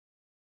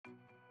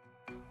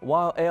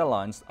While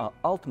airlines are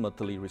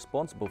ultimately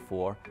responsible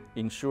for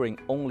ensuring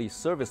only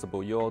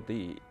serviceable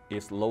ULD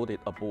is loaded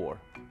aboard,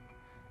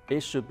 it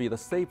should be the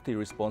safety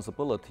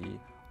responsibility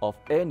of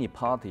any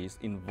parties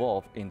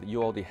involved in the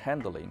ULD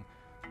handling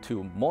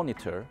to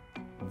monitor,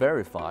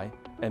 verify,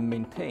 and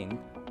maintain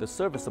the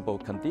serviceable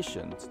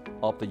conditions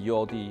of the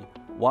ULD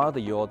while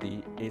the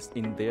ULD is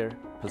in their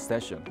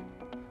possession,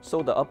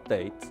 so the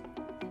updates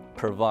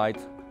provide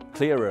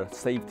clearer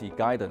safety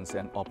guidance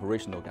and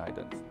operational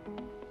guidance.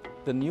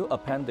 The new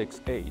Appendix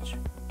H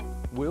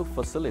will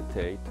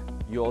facilitate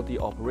ULD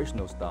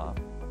operational staff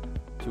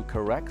to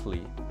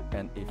correctly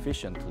and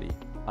efficiently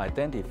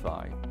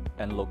identify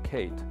and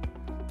locate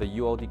the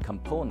ULD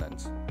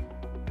components.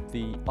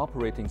 The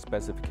operating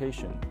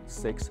specification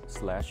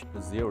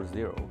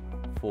 6/00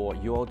 for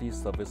ULD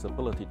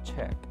serviceability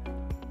check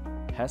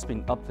has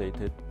been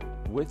updated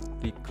with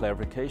the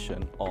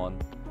clarification on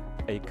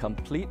a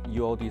complete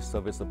ULD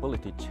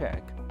serviceability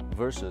check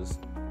versus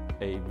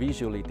a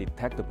visually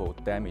detectable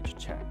damage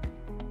check.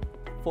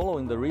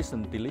 Following the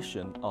recent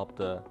deletion of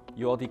the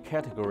ULD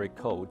category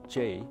code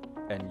J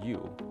and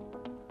U,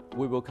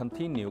 we will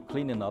continue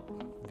cleaning up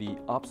the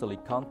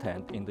obsolete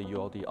content in the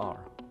ULDR.